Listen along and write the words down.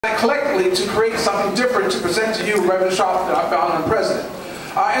collectively to create something different to present to you, Rev Al Sharpton, our founder and president.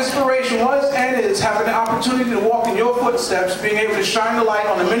 Our inspiration was and is having the opportunity to walk in your footsteps, being able to shine the light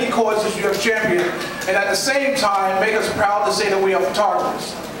on the many causes you have championed, and at the same time make us proud to say that we are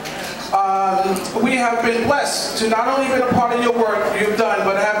photographers. We have been blessed to not only been a part of your work you've done,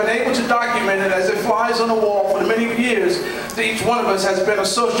 but have been able to document it as it flies on the wall for the many years that each one of us has been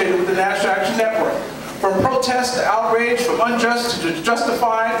associated with the National Action Network. From protest to outrage, from unjust to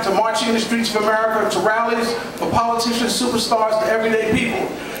justified, to marching in the streets of America, to rallies, for politicians, superstars, to everyday people.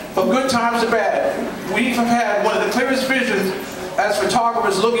 For good times or bad, we have had one of the clearest visions as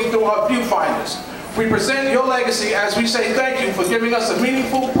photographers looking through our viewfinders. We present your legacy as we say thank you for giving us a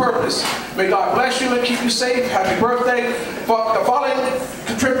meaningful purpose. May God bless you and keep you safe. Happy birthday. For the following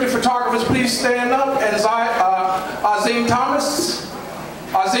contributing photographers, please stand up. And Azim Thomas.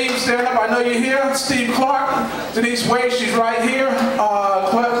 Azim, stand up. I know you're here. Steve Clark. Denise Wade, she's right here.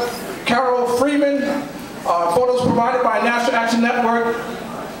 Carol Freeman. Photos provided by National Action Network.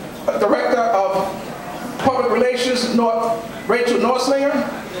 Director of Public Relations, Rachel Norslinger.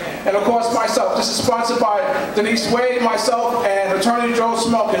 And of course myself. This is sponsored by Denise Wade, myself, and Attorney Joe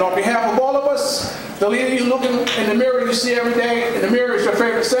Smelkin. On behalf of all of us, the leader you look in the mirror you see every day, in the mirror is your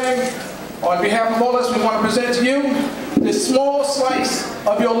favorite saying. On behalf of all of us, we want to present to you this small slice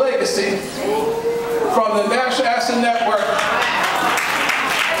of your legacy from the National Action Network.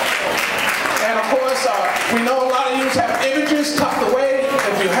 And of course, we know a lot of you have images tucked away.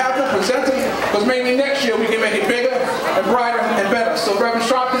 If you have them, present them, because maybe next year we can make it bigger and brighter and better. So Rev Al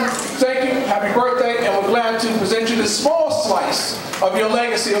Sharpton, thank you, happy birthday, and we're glad to present you this small slice of your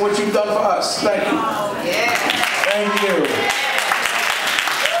legacy and what you've done for us. Thank you. Yeah. Thank you.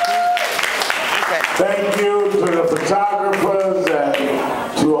 Thank you to the photographers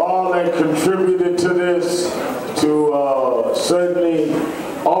and to all that contributed to this, to certainly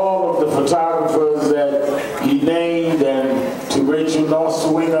all of the photographers that he named, and to Rachel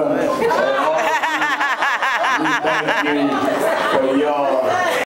Norslinger. We thank you.